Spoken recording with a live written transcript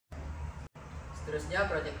Seterusnya,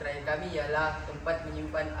 projek terakhir kami ialah tempat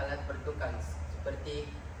menyimpan alat bertukang seperti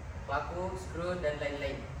paku, skru, dan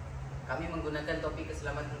lain-lain. Kami menggunakan topi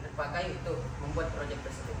keselamatan terpakai untuk membuat projek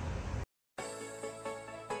tersebut.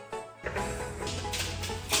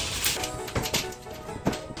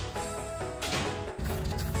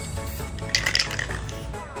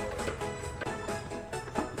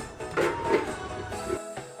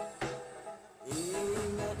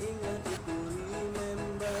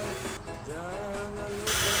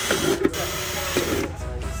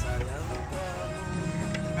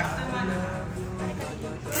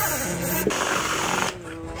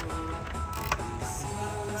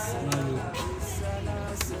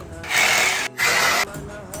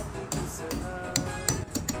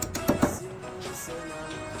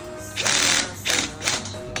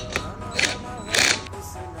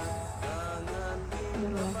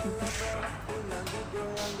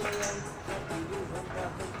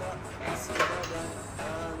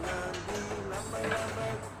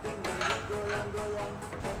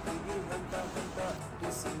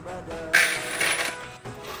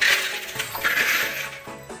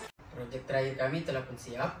 Projek terakhir kami telah pun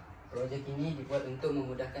siap. Projek ini dibuat untuk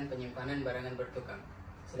memudahkan penyimpanan barangan bertukang.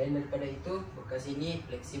 Selain daripada itu, bekas ini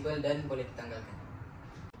fleksibel dan boleh ditanggalkan.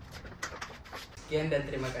 Sekian dan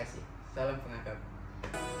terima kasih. Salam pengakap.